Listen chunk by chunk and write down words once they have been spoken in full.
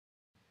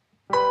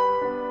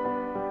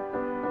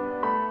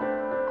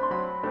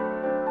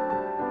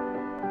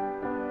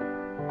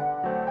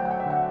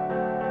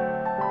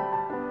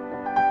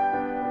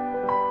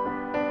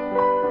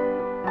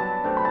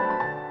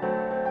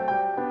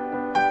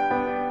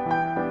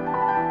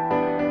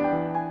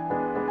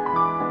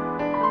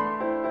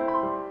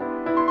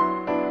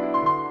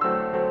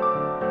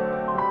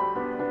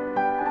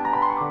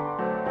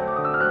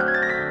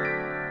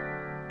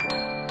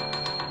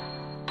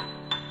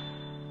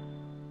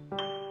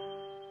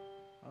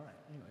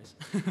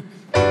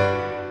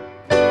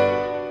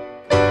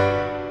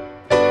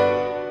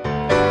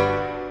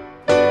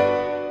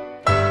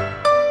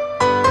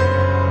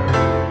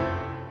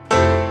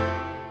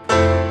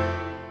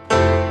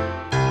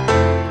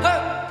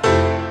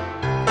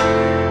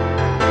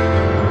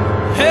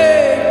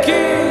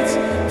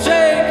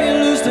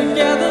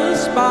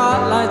goes.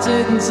 Spotlights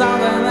hitting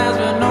something that's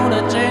been known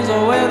to change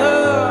the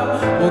weather.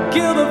 We'll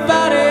kill the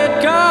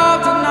fatted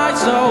calf tonight,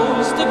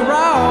 so stick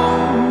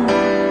around.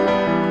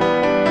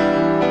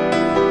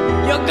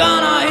 You're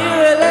gonna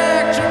hear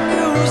electric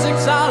music,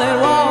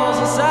 solid walls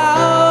of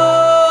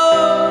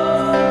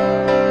sound.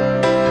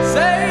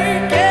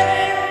 Say,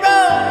 getting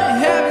rolling,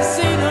 haven't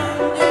seen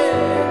them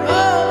yet.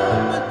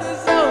 Oh, but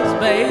this old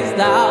spaced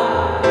out.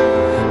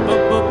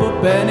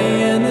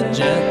 Bennie and the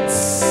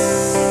Jets.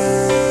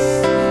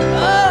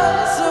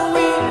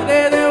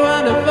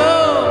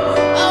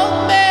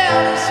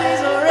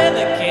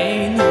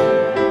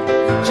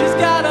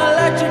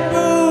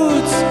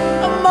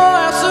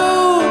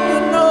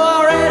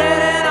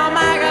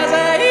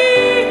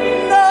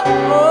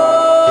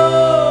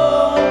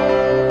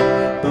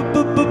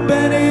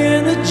 Bennie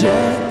and the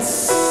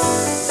Jets.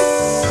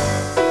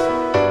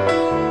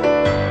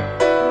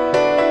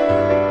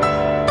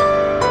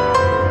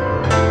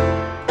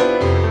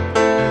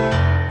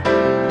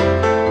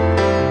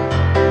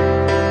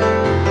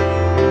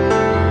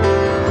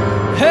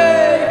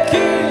 Hey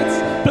kids,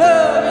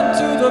 plug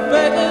into the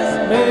faithless.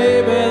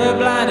 Maybe they're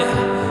blinded,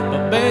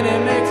 but Bennie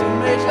makes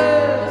them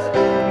ageless.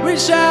 We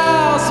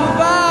shall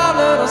survive,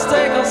 let us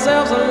take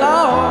ourselves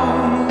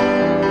along.